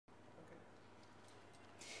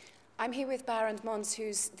I'm here with Barend Mons,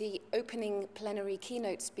 who's the opening plenary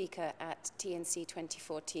keynote speaker at TNC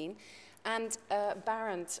 2014. And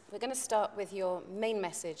Barend, we're going to start with your main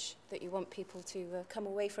message that you want people to come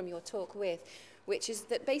away from your talk with, which is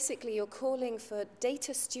that basically you're calling for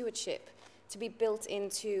data stewardship to be built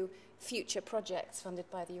into future projects funded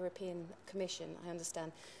by the European Commission, I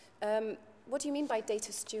understand. What do you mean by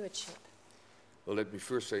data stewardship? Well, let me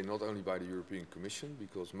first say not only by the European Commission,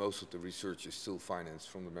 because most of the research is still financed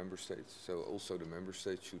from the member states, so also the member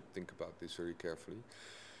states should think about this very carefully.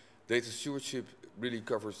 Data stewardship really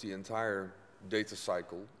covers the entire data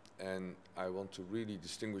cycle, and I want to really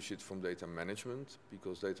distinguish it from data management,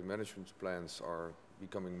 because data management plans are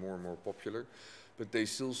becoming more and more popular, but they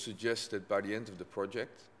still suggest that by the end of the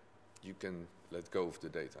project, you can let go of the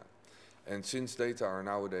data. And since data are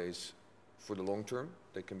nowadays for the long term,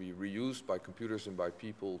 they can be reused by computers and by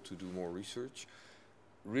people to do more research.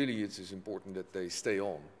 Really, it is important that they stay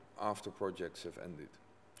on after projects have ended.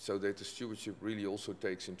 So data stewardship really also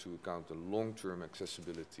takes into account the long-term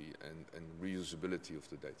accessibility and reusability of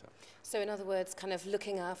the data. So in other words, kind of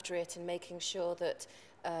looking after it and making sure that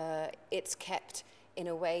it's kept in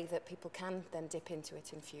a way that people can then dip into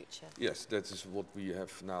it in future. Yes, that is what we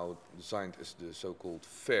have now designed as the so-called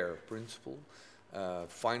FAIR principle.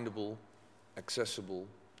 Findable, accessible,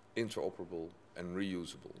 interoperable, and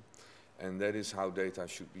reusable. And that is how data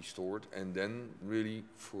should be stored, and then really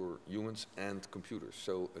for humans and computers.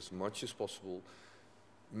 So as much as possible,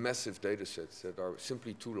 massive data sets that are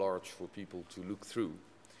simply too large for people to look through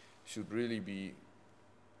should really be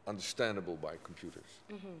understandable by computers.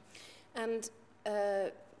 Mm-hmm. And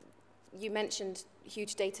you mentioned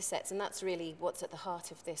huge data sets, and that's really what's at the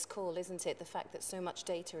heart of this call, isn't it? The fact that so much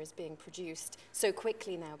data is being produced so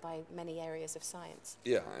quickly now by many areas of science.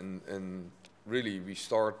 Yeah, and really we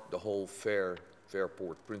start the whole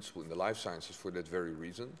Fairport principle in the life sciences for that very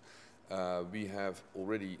reason. We have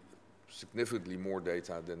already significantly more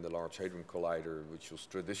data than the Large Hadron Collider, which was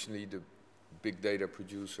traditionally the big data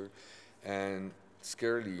producer. And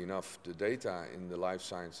scarily enough, the data in the life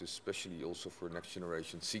sciences, especially also for next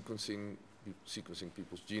generation sequencing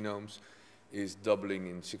people's genomes, is doubling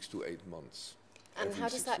in 6 to 8 months. And how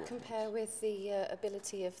does that compare with the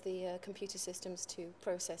ability of the computer systems to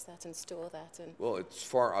process that and store that? And well, it's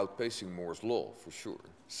far outpacing Moore's law, for sure.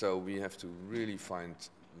 So we have to really find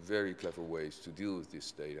very clever ways to deal with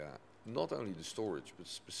this data, not only the storage, but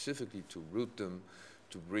specifically to route them,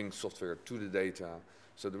 to bring software to the data.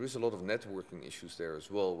 So there is a lot of networking issues there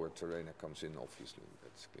as well, where Terena comes in, obviously.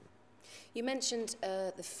 That's clear. You mentioned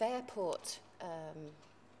the Fairport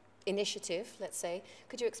Initiative, let's say.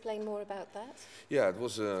 Could you explain more about that? Yeah, it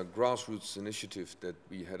was a grassroots initiative that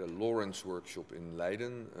we had a Lawrence workshop in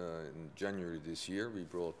Leiden in January this year. We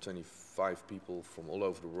brought 25 people from all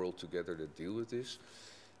over the world together that deal with this.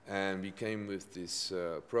 And we came with this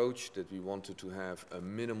approach that we wanted to have a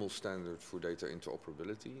minimal standard for data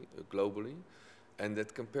interoperability globally. And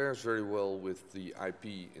that compares very well with the IP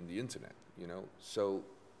in the internet, you know. So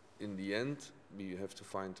in the end, we have to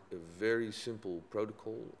find a very simple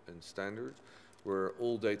protocol and standard where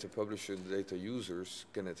all data publishers and data users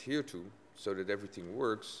can adhere to, so that everything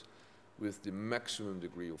works with the maximum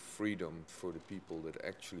degree of freedom for the people that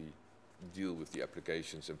actually deal with the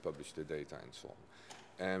applications and publish the data and so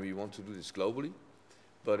on. And we want to do this globally,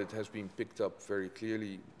 but it has been picked up very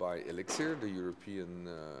clearly by Elixir, the European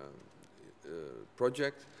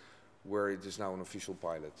project, where it is now an official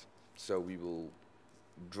pilot. So we will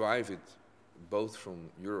drive it both from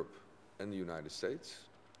Europe and the United States,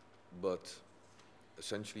 but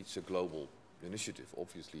essentially it's a global initiative.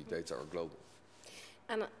 Obviously, data are global.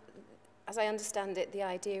 And as I understand it, the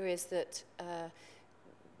idea is that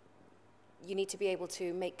you need to be able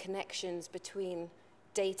to make connections between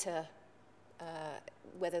data,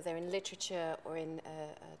 whether they're in literature or in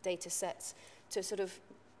data sets, to sort of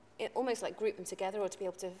almost like group them together, or to be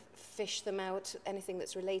able to fish them out, anything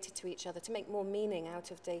that's related to each other, to make more meaning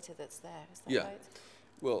out of data that's there. Is that right?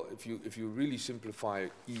 Well, if you really simplify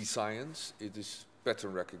e-science, it is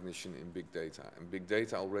pattern recognition in big data. And big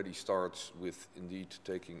data already starts with indeed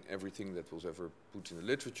taking everything that was ever put in the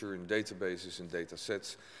literature, in databases, in data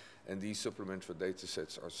sets. And these supplementary data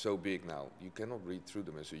sets are so big now, you cannot read through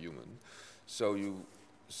them as a human. So you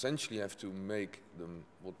essentially have to make them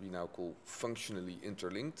what we now call functionally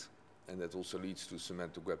interlinked, and that also leads to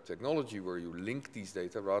semantic web technology, where you link these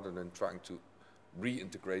data rather than trying to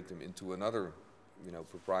reintegrate them into another, you know,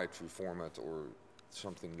 proprietary format or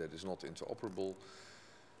something that is not interoperable,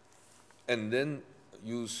 and then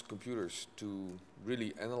use computers to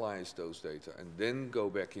really analyze those data and then go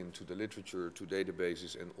back into the literature, to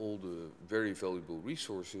databases and all the very valuable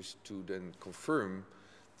resources to then confirm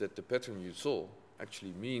that the pattern you saw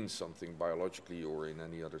actually means something biologically or in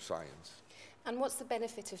any other science. And what's the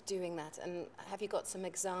benefit of doing that? And have you got some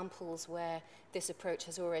examples where this approach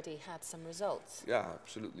has already had some results? Yeah,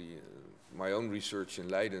 absolutely. My own research in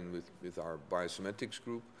Leiden with our biosemantics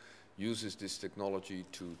group uses this technology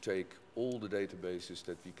to take all the databases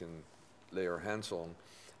that we can lay our hands on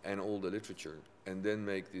and all the literature, and then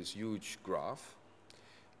make this huge graph.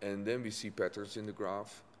 And then we see patterns in the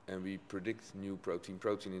graph, and we predict new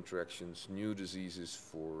protein-protein interactions, new diseases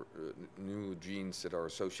for new genes that are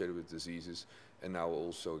associated with diseases. And now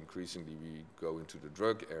also increasingly we go into the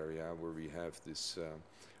drug area, where we have this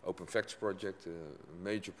Open Facts project, a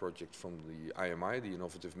major project from the IMI, the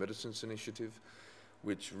Innovative Medicines Initiative,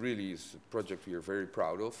 which really is a project we are very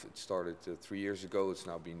proud of. It started 3 years ago. It's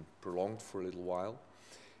now been prolonged for a little while.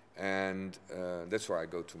 And that's why I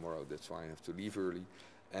go tomorrow. That's why I have to leave early.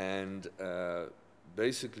 And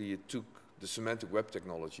basically it took the semantic web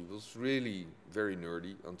technology, was really very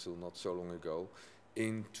nerdy until not so long ago,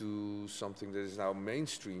 into something that is now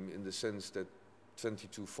mainstream, in the sense that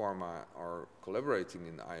 22 pharma are collaborating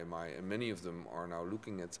in IMI, and many of them are now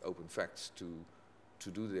looking at open facts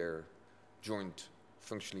to do their joint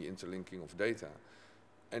functionally interlinking of data.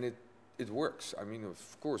 And it works. I mean,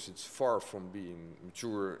 of course, it's far from being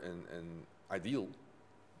mature and ideal,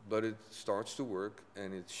 but it starts to work,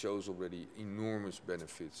 and it shows already enormous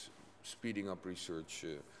benefits, speeding up research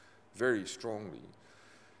very strongly,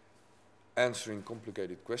 answering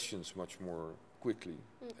complicated questions much more quickly,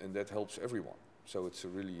 and that helps everyone. So it's a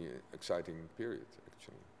really exciting period,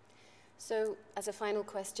 actually. So, as a final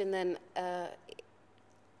question then,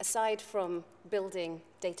 aside from building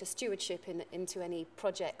data stewardship into any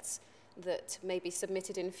projects that may be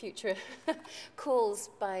submitted in future calls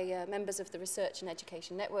by members of the research and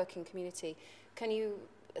education networking community, can you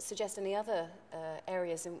suggest any other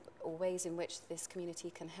areas or ways in which this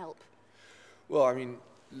community can help? Well, I mean,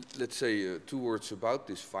 let's say 2 words about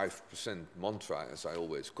this 5% mantra, as I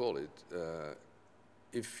always call it.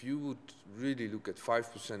 If you would really look at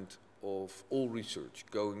 5% of all research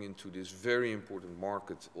going into this very important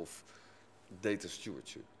market of data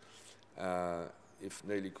stewardship, if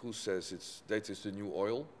Nelly Kroes says data is the new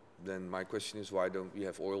oil, then my question is, why don't we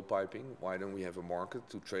have oil piping? Why don't we have a market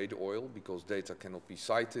to trade oil? Because data cannot be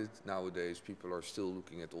cited. Nowadays, people are still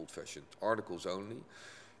looking at old-fashioned articles only.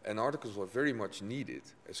 And articles are very much needed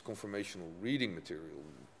as confirmational reading material,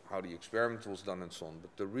 how the experiment was done and so on.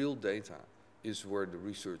 But the real data is where the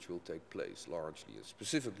research will take place, largely,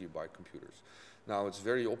 specifically by computers. Now, it's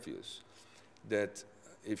very obvious that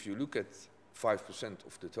if you look at 5%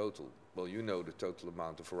 of the total, well, you know the total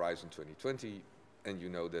amount of Horizon 2020, and you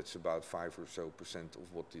know that's about 5% or so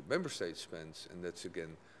of what the member state spends, and that's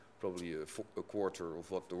again probably a quarter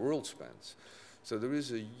of what the world spends. So there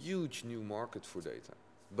is a huge new market for data,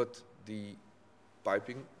 but the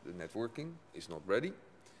piping, the networking is not ready,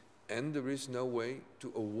 and there is no way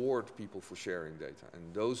to award people for sharing data,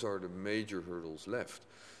 and those are the major hurdles left.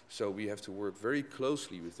 So we have to work very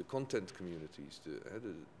closely with the content communities,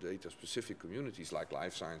 the data-specific communities like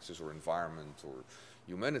life sciences or environment or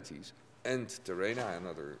humanities, and Terena and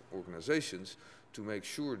other organizations, to make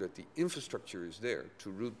sure that the infrastructure is there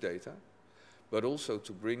to route data, but also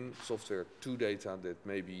to bring software to data that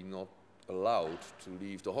may be not allowed to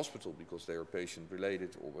leave the hospital because they are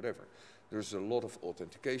patient-related or whatever. There's a lot of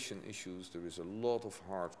authentication issues, there is a lot of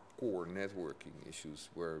hardcore networking issues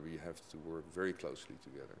where we have to work very closely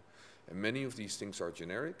together. And many of these things are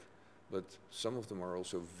generic, but some of them are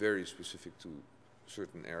also very specific to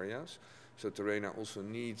certain areas. So Terena also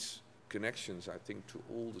needs connections, I think, to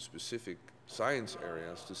all the specific science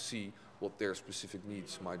areas to see what their specific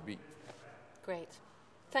needs might be. Great.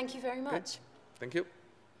 Thank you very much. Okay. Thank you.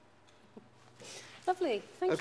 Lovely. Thank you.